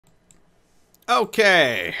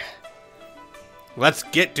Okay. Let's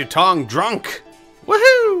get Dutong drunk.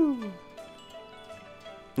 Woohoo!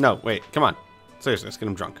 No, wait, come on. Seriously, let's get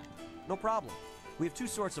him drunk. No problem. We have two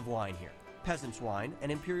sorts of wine here. Peasant's wine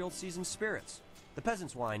and Imperial seasoned spirits. The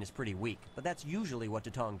peasant's wine is pretty weak, but that's usually what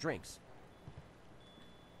Dutong drinks.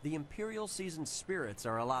 The Imperial seasoned spirits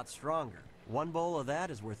are a lot stronger. One bowl of that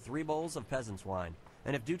is worth 3 bowls of peasant's wine.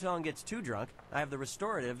 And if Dutong gets too drunk, I have the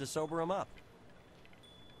restorative to sober him up.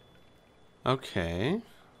 Okay.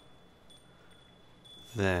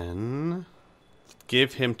 Then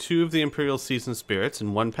give him 2 of the Imperial seasoned spirits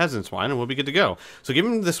and 1 peasant's wine, and we'll be good to go. So give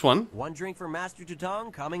him this one. 1 drink for Master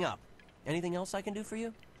Dutong coming up. Anything else I can do for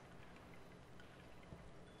you?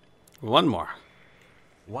 1 more.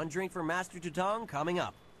 1 drink for Master Dutong coming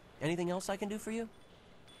up. Anything else I can do for you?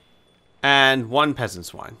 And 1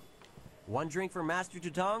 peasant's wine. 1 drink for Master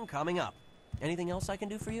Dutong coming up. Anything else I can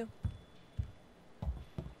do for you?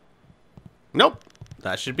 Nope.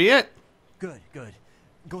 That should be it. Good, good.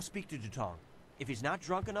 Go speak to Dutong. If he's not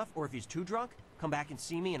drunk enough, or if he's too drunk, come back and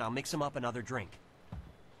see me and I'll mix him up another drink.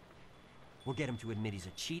 We'll get him to admit he's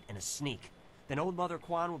a cheat and a sneak. Then old Mother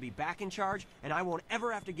Quan will be back in charge, and I won't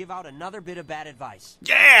ever have to give out another bit of bad advice.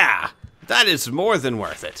 Yeah! That is more than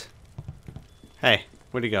worth it. Hey,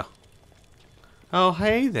 where'd he go? Oh,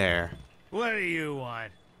 hey there. What do you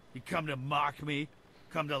want? You come to mock me?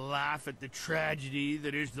 Come to laugh at the tragedy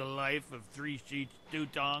that is the life of Three Sheets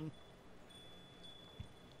Dutong?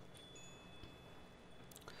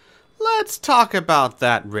 Let's talk about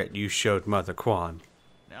that writ you showed Mother Quan.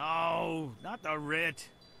 No, not the writ.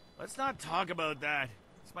 Let's not talk about that.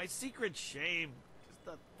 It's my secret shame. Just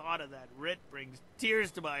the thought of that writ brings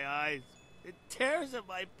tears to my eyes. It tears at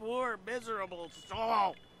my poor, miserable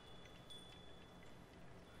soul.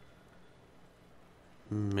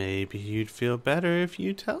 Maybe you'd feel better if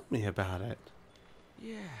you tell me about it.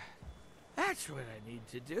 Yeah, that's what I need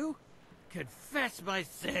to do. Confess my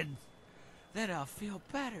sins. Then I'll feel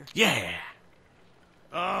better. Yeah!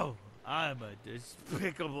 Oh, I'm a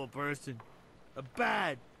despicable person. A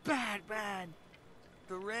bad, bad man.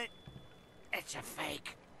 The writ, it's a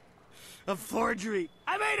fake. A forgery.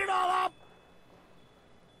 I made it all up!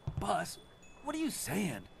 Boss, what are you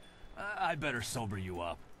saying? I better sober you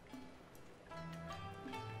up.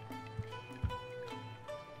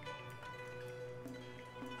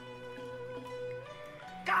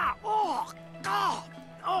 God, oh, God!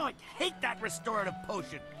 Oh, I hate that restorative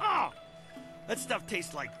potion. Oh! That stuff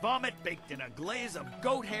tastes like vomit baked in a glaze of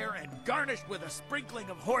goat hair and garnished with a sprinkling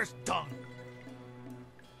of horse dung.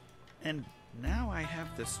 And now I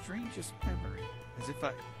have the strangest memory. As if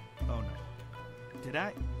I... Oh, no.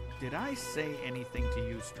 Did I say anything to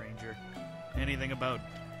you, stranger? Anything about...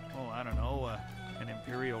 Oh, I don't know, an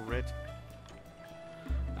imperial writ?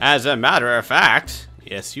 As a matter of fact,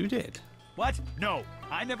 yes you did. What? No,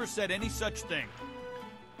 I never said any such thing.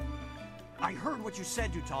 I heard what you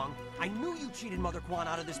said, Dutong. I knew you cheated Mother Quan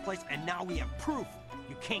out of this place, and now we have proof.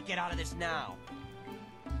 You can't get out of this now.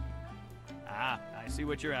 Ah, I see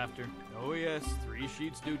what you're after. Oh yes, Three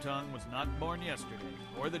Sheets Dutong was not born yesterday,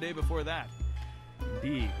 or the day before that.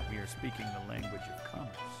 Indeed, we are speaking the language of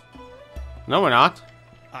commerce. No, we're not.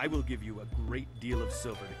 I will give you a great deal of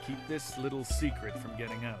silver to keep this little secret from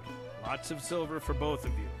getting out. Lots of silver for both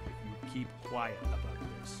of you, if you keep quiet about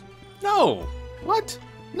this. No! What?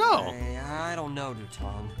 No! I don't know,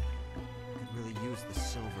 Dutong. Could really use the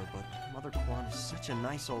silver, but Mother Quan is such a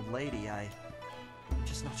nice old lady, I'm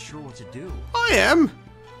just not sure what to do. I am!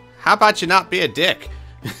 How about you not be a dick?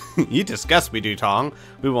 You disgust me, Dutong.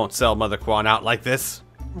 We won't sell Mother Quan out like this.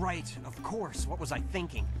 Right, of course. What was I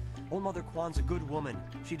thinking? Old Mother Quan's a good woman.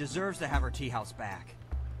 She deserves to have her tea house back.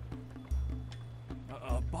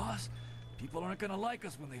 Boss, people aren't gonna like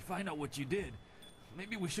us when they find out what you did.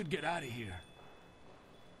 Maybe we should get out of here.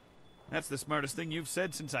 That's the smartest thing you've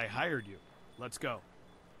said since I hired you. Let's go.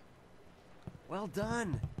 Well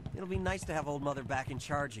done. It'll be nice to have old Mother back in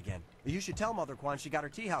charge again. You should tell Mother Quan she got her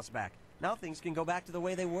tea house back. Now things can go back to the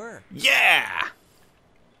way they were. Yeah!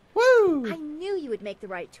 Woo! I knew you would make the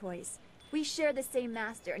right choice. We share the same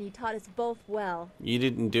master, and you taught us both well. You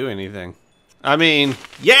didn't do anything. I mean,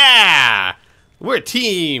 yeah! We're a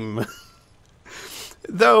team!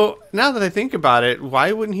 Though, now that I think about it,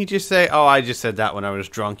 why wouldn't he just say, oh, I just said that when I was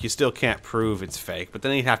drunk. You still can't prove it's fake. But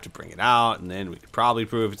then he'd have to bring it out, and then we could probably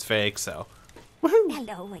prove it's fake, so... Woohoo!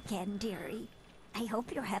 Hello again, dearie. I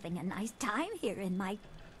hope you're having a nice time here in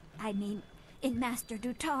in Master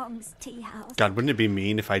Dutong's tea house. God, wouldn't it be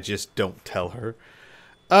mean if I just don't tell her?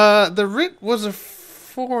 The writ was a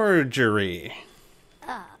forgery.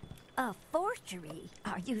 A forgery?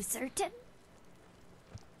 Are you certain?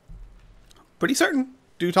 Pretty certain.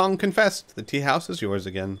 Dutong confessed. The tea house is yours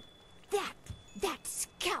again. That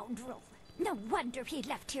scoundrel. No wonder he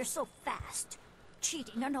left here so fast.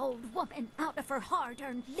 Cheating an old woman out of her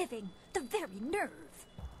hard-earned living. The very nerve.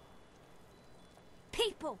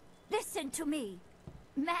 People, listen to me.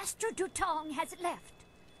 Master Dutong has left.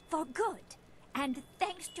 For good. And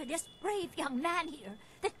thanks to this brave young man here,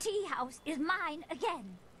 the tea house is mine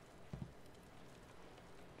again.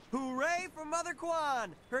 Hooray for Mother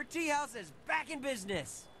Kwan! Her tea house is back in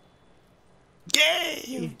business. Yay!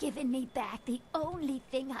 You've given me back the only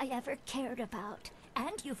thing I ever cared about.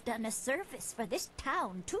 And you've done a service for this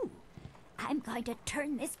town, too. I'm going to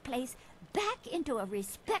turn this place back into a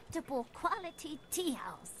respectable quality tea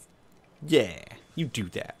house. Yeah, you do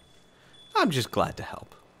that. I'm just glad to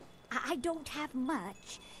help. I don't have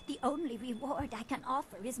much. The only reward I can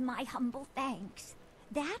offer is my humble thanks.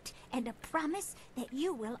 That and a promise that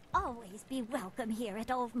you will always be welcome here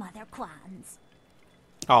at Old Mother Kwan's.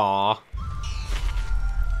 Aww.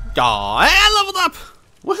 Aww, hey, I leveled up!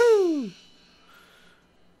 Woohoo!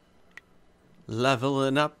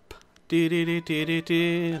 Leveling up.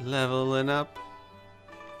 Leveling up.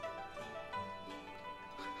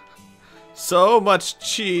 So much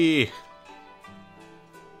chi.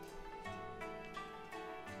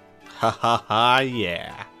 Ha ha ha,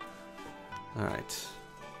 yeah. Alright.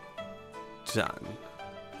 Done.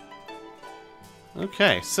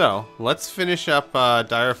 Okay, so let's finish up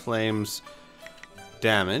Dire Flame's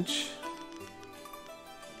damage.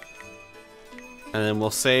 And then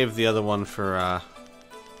we'll save the other one for,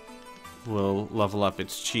 we'll level up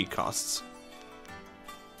its chi costs.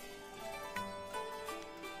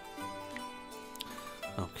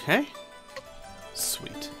 Okay.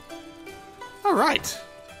 Sweet. Alright.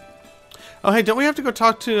 Oh, hey, don't we have to go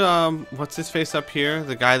talk to, what's his face up here?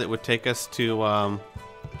 The guy that would take us to, Gal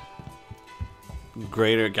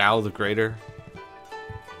the Greater?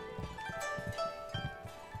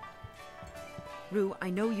 Rue, I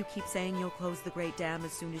know you keep saying you'll close the Great Dam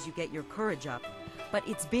as soon as you get your courage up, but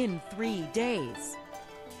it's been 3 days.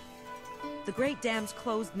 The Great Dam's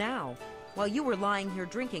closed now. While you were lying here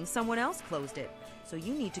drinking, someone else closed it. So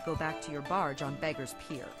you need to go back to your barge on Beggar's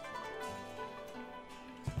Pier.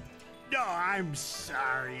 No, I'm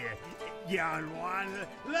sorry, young one.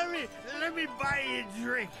 Let me buy you a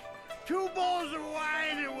drink. 2 bowls of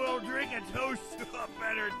wine and we'll drink a toast to a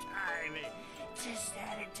better time. Just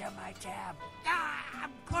add it to my tab.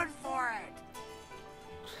 I'm good for it.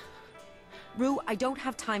 Rue, I don't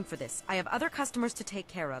have time for this. I have other customers to take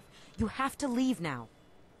care of. You have to leave now.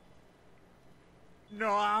 No,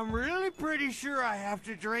 I'm really pretty sure I have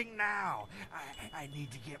to drink now. I need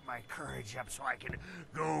to get my courage up so I can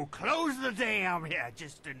go close the dam. Yeah,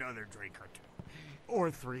 just another drink or 2. Or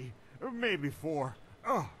 3. Or maybe 4.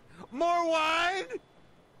 Oh, more wine?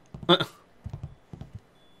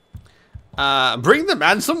 Bring the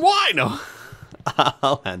man some wine!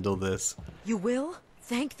 I'll handle this. You will?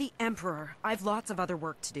 Thank the Emperor. I've lots of other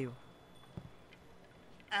work to do.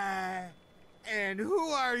 And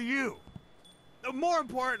who are you? More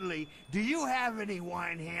importantly, do you have any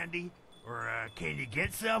wine handy? Or, can you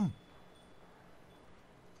get some?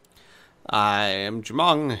 I am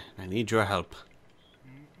Jumong. I need your help.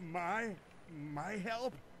 My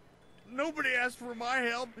help? Nobody asked for my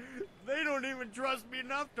help. They don't even trust me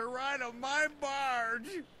enough to ride on my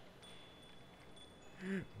barge.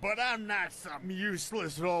 But I'm not some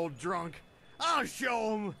useless old drunk. I'll show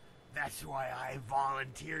them. That's why I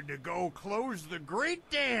volunteered to go close the Great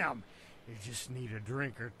Dam. You just need a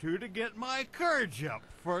drink or 2 to get my courage up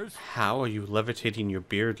first. How are you levitating your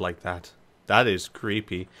beard like that? That is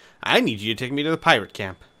creepy. I need you to take me to the pirate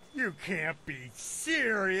camp. You can't be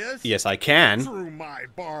serious. Yes, I can. Through my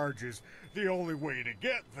barge is the only way to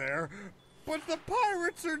get there. But the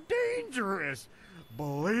pirates are dangerous.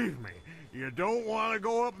 Believe me, you don't want to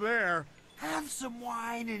go up there. Have some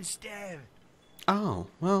wine instead. Oh,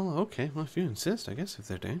 well, okay. Well, if you insist, I guess if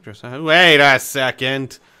they're dangerous. Wait a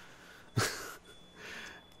second.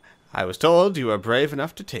 I was told you were brave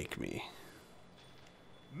enough to take me.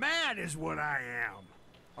 Mad is what I am.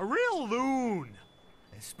 A real loon.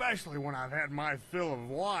 Especially when I've had my fill of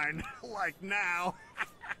wine, like now.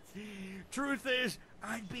 Truth is,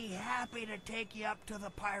 I'd be happy to take you up to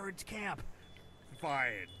the pirates' camp. If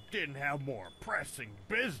I didn't have more pressing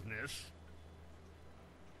business.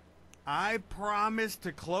 I promised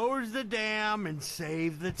to close the dam and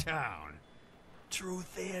save the town.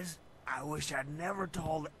 Truth is, I wish I'd never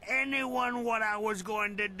told anyone what I was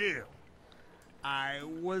going to do. I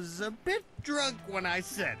was a bit drunk when I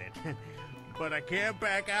said it, but I can't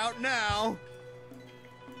back out now.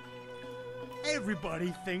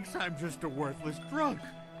 Everybody thinks I'm just a worthless drunk,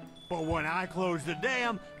 But when I close the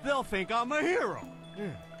dam, they'll think I'm a hero.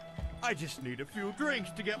 I just need a few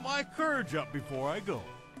drinks to get my courage up before I go.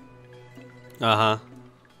 Oh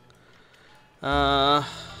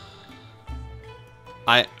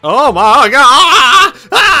my god!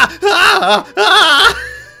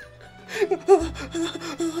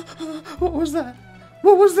 What was that?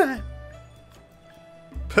 What was that?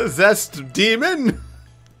 Possessed demon?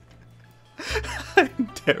 I'm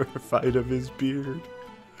terrified of his beard.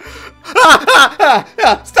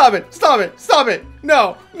 Stop it! Stop it! Stop it!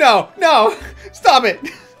 No! No! No! Stop it!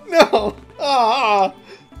 No!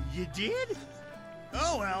 You did?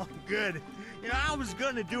 Oh well, good. You know, I was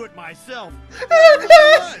gonna do it myself. But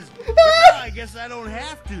now I guess I don't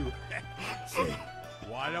have to. Say,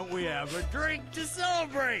 why don't we have a drink to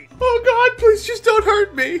celebrate? Oh God, please just don't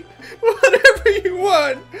hurt me. Whatever you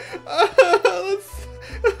want.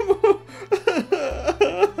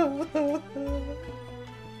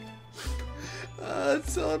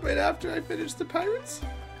 Let's celebrate after I finish the pirates.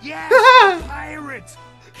 Yes, the pirates!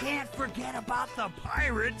 Can't forget about the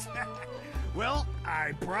pirates. Well,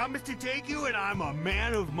 I promise to take you, and I'm a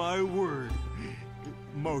man of my word.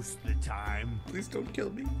 Most of the time. Please don't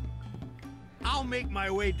kill me. I'll make my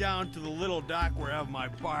way down to the little dock where I have my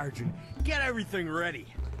barge and get everything ready.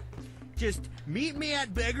 Just meet me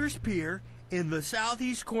at Beggar's Pier in the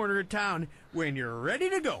southeast corner of town when you're ready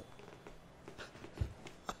to go.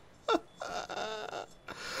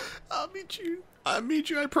 I'll meet you. I'll meet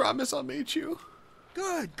you. I promise I'll meet you.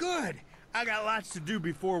 Good, good. I got lots to do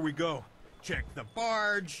before we go. Check the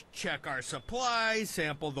barge, check our supplies,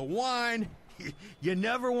 sample the wine. You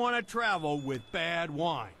never want to travel with bad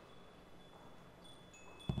wine.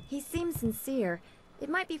 He seems sincere. It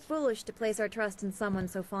might be foolish to place our trust in someone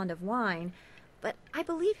so fond of wine, but I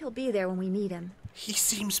believe he'll be there when we meet him. He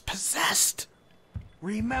seems possessed.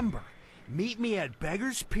 Remember, meet me at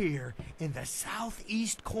Beggar's Pier in the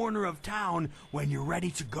southeast corner of town when you're ready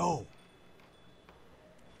to go.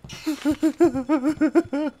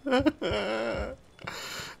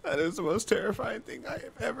 That is the most terrifying thing I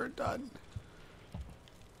have ever done.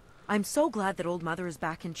 I'm so glad that old mother is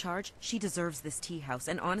back in charge. She deserves this tea house,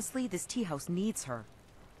 and honestly, this tea house needs her.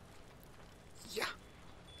 Yeah.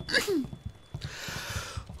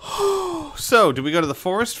 So, do we go to the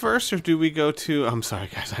forest first, or do we go to... I'm sorry,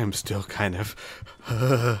 guys. I'm still kind of...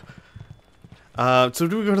 so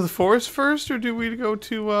do we go to the forest first, or do we go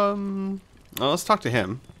to... Well, let's talk to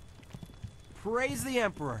him. Praise the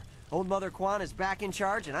Emperor. Old Mother Kwan is back in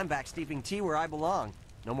charge, and I'm back steeping tea where I belong.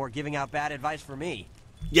 No more giving out bad advice for me.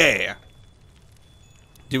 Yeah.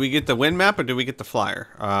 Do we get the wind map, or do we get the flyer?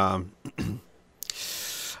 I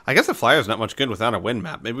guess the flyer's not much good without a wind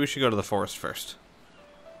map. Maybe we should go to the forest first.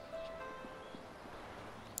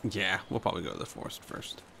 Yeah, we'll probably go to the forest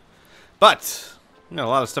first. But, we got a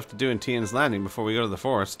lot of stuff to do in Tian's Landing before we go to the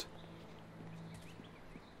forest.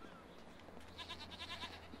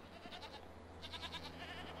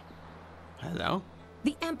 Hello?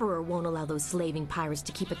 The Emperor won't allow those slaving pirates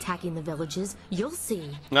to keep attacking the villages. You'll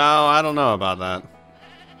see. No, I don't know about that.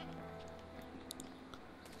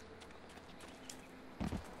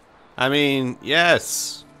 I mean,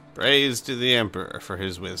 yes. Praise to the Emperor for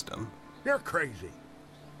his wisdom. You're crazy.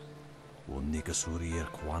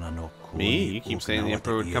 Me? You keep saying the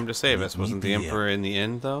Emperor would come to save us. Wasn't the Emperor in the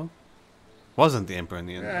end, though? Wasn't the Emperor in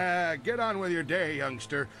the end? Get on with your day,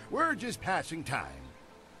 youngster. We're just passing time.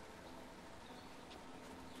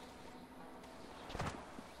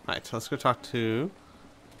 Alright, so let's go talk to...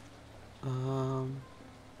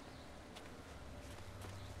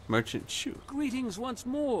 Merchant Shu. Greetings once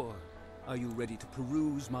more. Are you ready to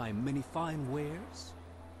peruse my many fine wares?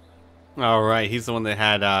 Alright, he's the one that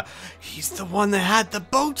had, he's the one that had the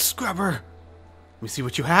boat scrubber! Let me see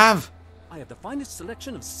what you have! I have the finest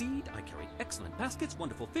selection of seed, I carry excellent baskets,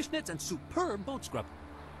 wonderful fish nets, and superb boat scrubber.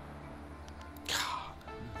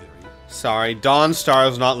 Sorry,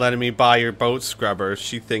 Dawnstar's not letting me buy your boat scrubbers.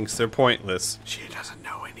 She thinks they're pointless. She doesn't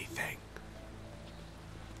know anything.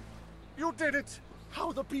 You did it!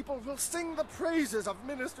 How the people will sing the praises of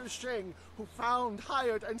Minister Sheng, who found,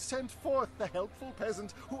 hired, and sent forth the helpful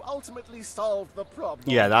peasant who ultimately solved the problem.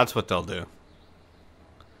 Yeah, that's what they'll do.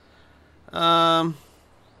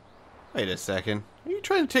 Wait a second. Are you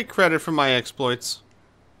trying to take credit for my exploits?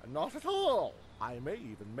 Not at all. I may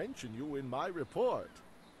even mention you in my report.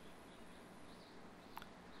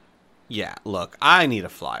 Yeah, look, I need a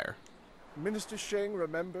flyer. Minister Sheng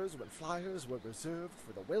remembers when flyers were reserved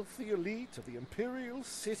for the wealthy elite of the Imperial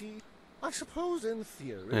City. I suppose in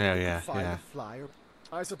theory you could find a flyer.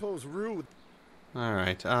 I suppose rude.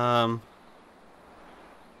 Alright,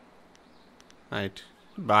 Alright,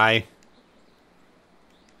 bye.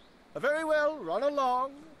 Very well, run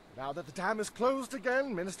along. Now that the dam is closed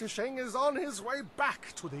again, Minister Sheng is on his way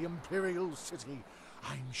back to the Imperial City.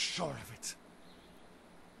 I'm sure of it.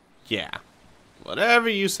 Yeah. Whatever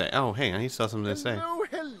you say. Oh, hey, I still have something to say. Hello,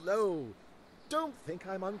 hello. Don't think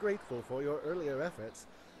I'm ungrateful for your earlier efforts.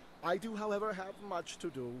 I do, however, have much to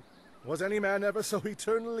do. Was any man ever so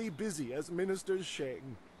eternally busy as Minister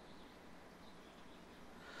Sheng?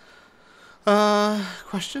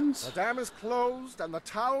 Questions? The dam is closed and the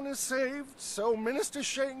town is saved, so Minister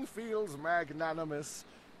Sheng feels magnanimous.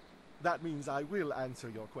 That means I will answer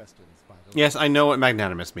your questions, by the way. Yes, I know what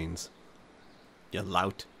magnanimous means. You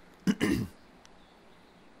lout.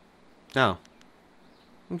 No.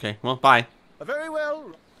 Okay, well, bye. Very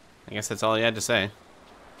well. I guess that's all he had to say.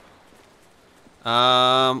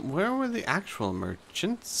 Where were the actual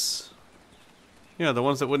merchants? You know, the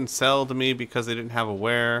ones that wouldn't sell to me because they didn't have a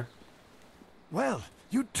ware. Well,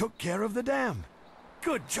 you took care of the dam.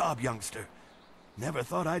 Good job, youngster. Never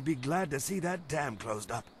thought I'd be glad to see that dam closed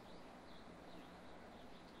up.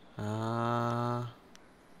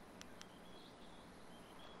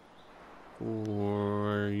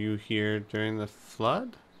 Were you here during the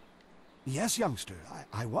flood? Yes, youngster,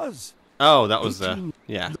 I was. Oh, that was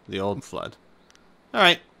the old flood.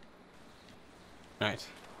 Alright. Alright.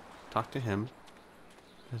 Talk to him.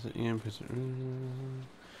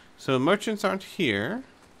 So merchants aren't here.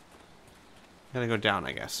 Gotta go down,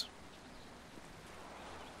 I guess.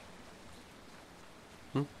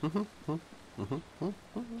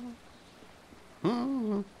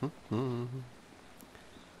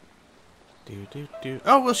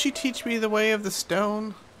 Oh, will she teach me the way of the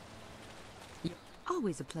stone?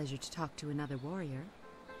 Always a pleasure to talk to another warrior.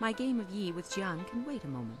 My game of Yi with Jiang can wait a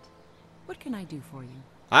moment. What can I do for you?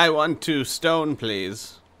 I want to stone,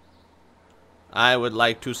 please. I would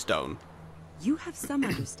like to stone. You have some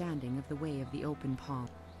understanding of the way of the open palm.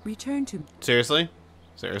 Return to... Seriously?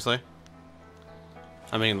 Seriously?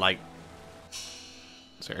 I mean, like...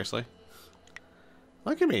 Seriously?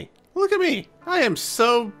 Look at me. Look at me. I am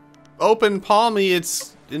so open palmy,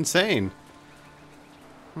 it's insane.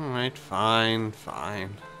 Alright, fine,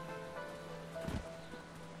 fine.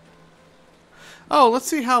 Oh, let's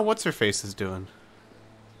see how What's-Her-Face is doing.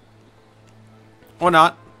 Or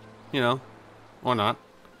not. You know. Or not.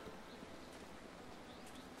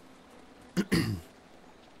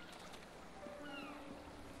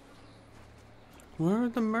 Where are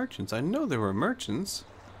the merchants? I know there were merchants.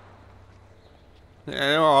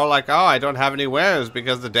 They were all like, oh, I don't have any wares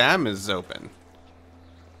because the dam is open.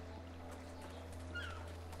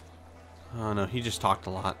 Oh, no, he just talked a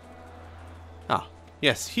lot. Ah,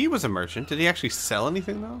 yes, he was a merchant. Did he actually sell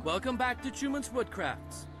anything, though? Welcome back to Truman's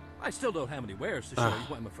Woodcrafts. I still don't have any wares to show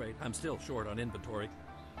you, I'm afraid. I'm still short on inventory.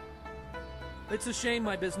 It's a shame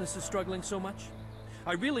my business is struggling so much.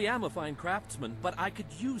 I really am a fine craftsman, but I could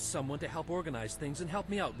use someone to help organize things and help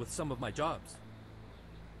me out with some of my jobs.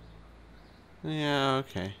 Yeah,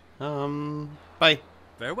 okay. Bye.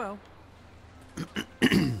 Farewell.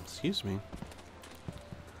 Excuse me.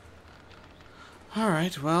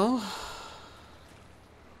 Alright, well...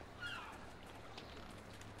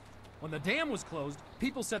 When the dam was closed,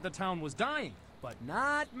 people said the town was dying. But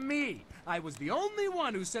not me. I was the only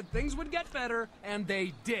one who said things would get better, and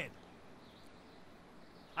they did.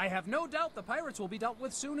 I have no doubt the pirates will be dealt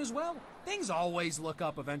with soon as well. Things always look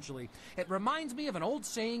up eventually. It reminds me of an old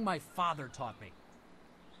saying my father taught me.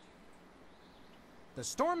 The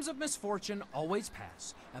storms of misfortune always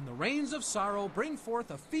pass, and the rains of sorrow bring forth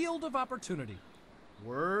a field of opportunity.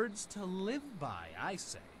 Words to live by, I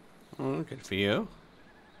say. Oh, good for you.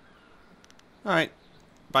 Alright,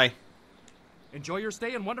 bye. Enjoy your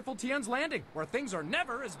stay in wonderful Tian's Landing, where things are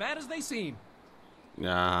never as bad as they seem.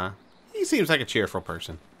 Nah, he seems like a cheerful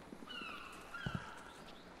person.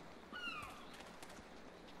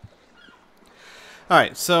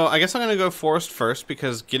 Alright, so I guess I'm going to go forest first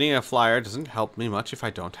because getting a flyer doesn't help me much if I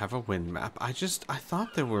don't have a wind map. I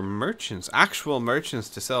thought there were merchants, actual merchants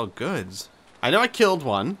to sell goods. I know I killed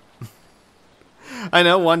one. I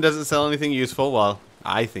know one doesn't sell anything useful. Well,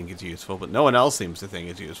 I think it's useful, but no one else seems to think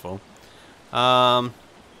it's useful. Yeah,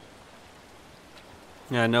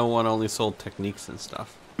 I know one only sold techniques and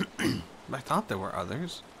stuff. I thought there were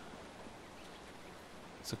others.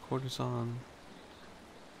 It's a courtesan.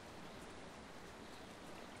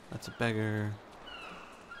 That's a beggar.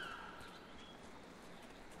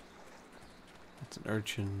 That's an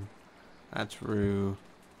urchin. That's Rue.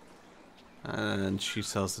 And she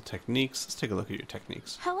sells the techniques. Let's take a look at your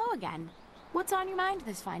techniques. Hello again. What's on your mind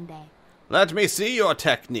this fine day? Let me see your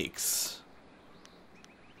techniques.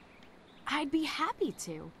 I'd be happy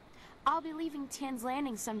to. I'll be leaving Tian's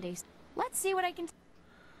Landing someday. Let's see what I can...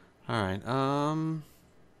 Alright, oh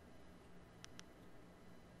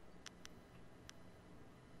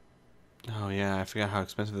yeah, I forgot how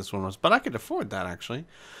expensive this one was. But I could afford that, actually.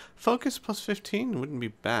 Focus plus 15 wouldn't be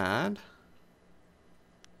bad.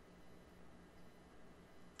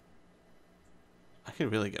 I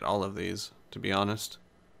could really get all of these, to be honest.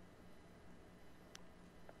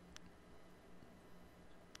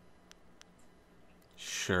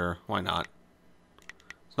 Sure, why not?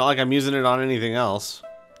 It's not like I'm using it on anything else.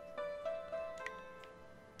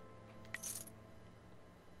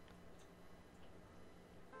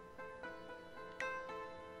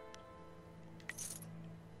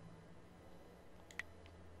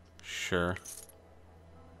 Sure.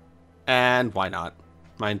 And why not?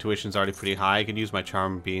 My intuition's already pretty high. I could use my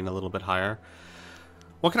charm being a little bit higher.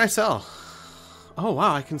 What can I sell? Oh,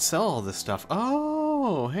 wow, I can sell all this stuff.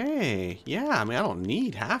 Oh, hey. Yeah, I mean, I don't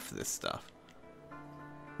need half of this stuff.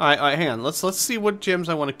 Alright, hang on. Let's see what gems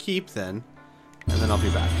I want to keep then. And then I'll be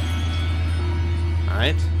back.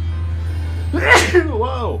 Alright.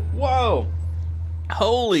 Whoa, whoa.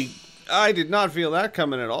 Holy, I did not feel that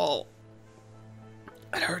coming at all.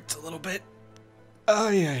 It hurts a little bit. Oh,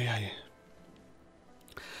 yeah.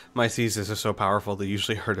 My seizures are so powerful, they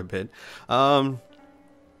usually hurt a bit. Mind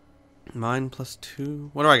plus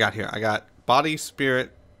 2. What do I got here? I got body,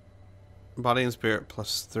 spirit, body and spirit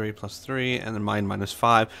plus 3, and then mind minus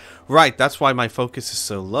 5. Right, that's why my focus is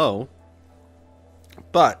so low.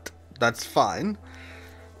 But, that's fine.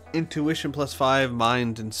 Intuition plus 5,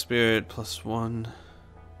 mind and spirit plus 1.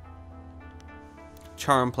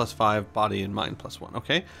 Charm plus 5, body and mind plus 1.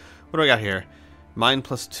 Okay, what do I got here? Mind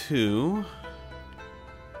plus 2.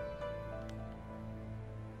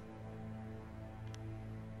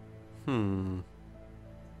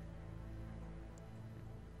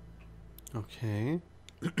 Okay.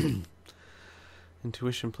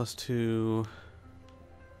 Intuition plus 2.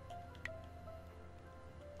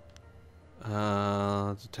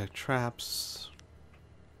 Detect traps.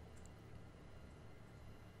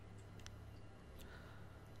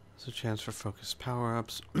 There's a chance for focus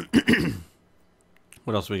power-ups.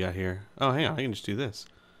 What else we got here? Oh, hang on. I can just do this.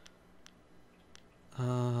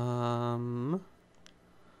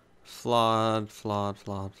 Flawed.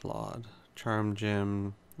 Charm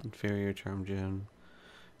gem. Inferior charm gem.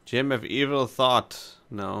 Gem of evil thought.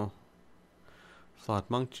 No. Flawed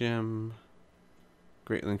monk gem.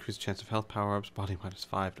 Greatly increased chance of health power-ups. Body minus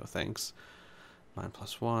 5. No thanks. Mind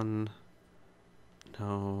plus 1.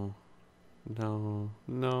 No.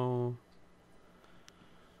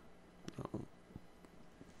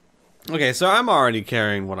 Okay, so I'm already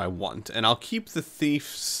carrying what I want, and I'll keep the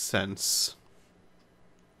thief's sense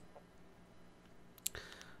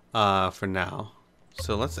for now.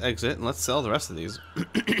 So let's exit and let's sell the rest of these.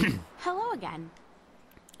 Hello again.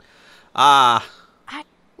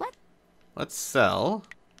 Let's sell.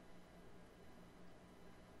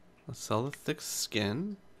 Let's sell the thick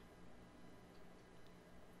skin.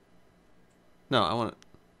 No, I want it.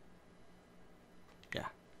 Yeah.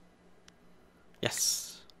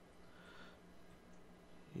 Yes.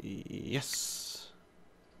 Yes.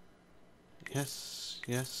 Yes.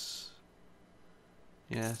 Yes.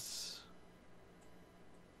 Yes.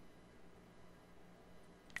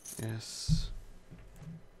 Yes.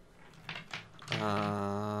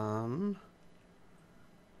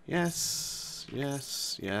 Yes.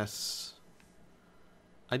 Yes. Yes.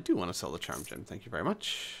 I do want to sell the charm gem. Thank you very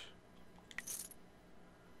much.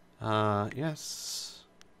 Yes.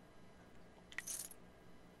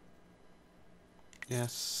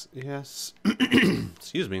 Yes, yes.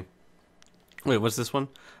 Excuse me. Wait, what's this one?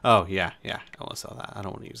 Oh, yeah. I want to sell that. I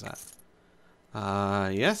don't want to use that.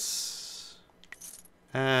 Yes.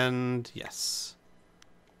 And yes.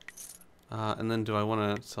 And then do I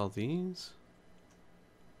want to sell these?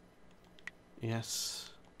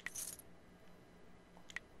 Yes.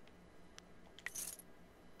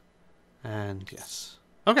 And yes.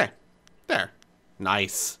 Okay. There.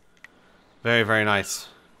 Nice. Very, very nice.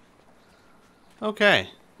 Okay.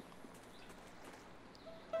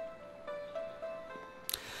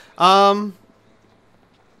 I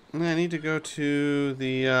need to go to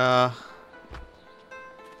the,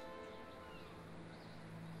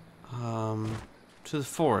 to the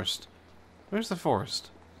forest. Where's the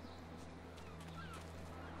forest?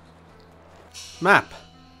 Map.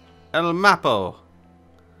 El Mapo.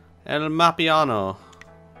 El Mapiano.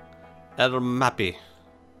 El Mappy.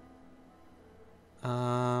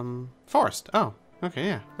 Forest. Oh, okay,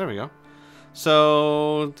 yeah. There we go.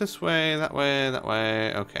 So, this way, that way, that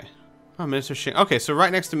way. Okay. Oh, Minister Xing. Okay, so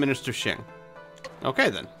right next to Minister Xing. Okay,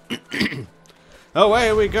 then.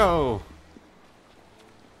 Away we go.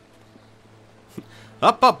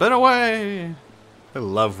 Up, up, and away! I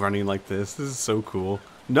love running like this. This is so cool.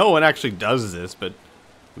 No one actually does this, but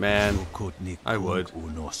man, I would.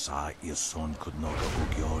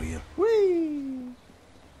 Whee!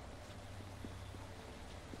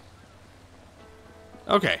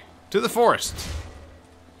 Okay, to the forest,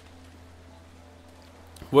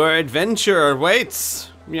 where adventure awaits.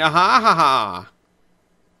 Yahahaha!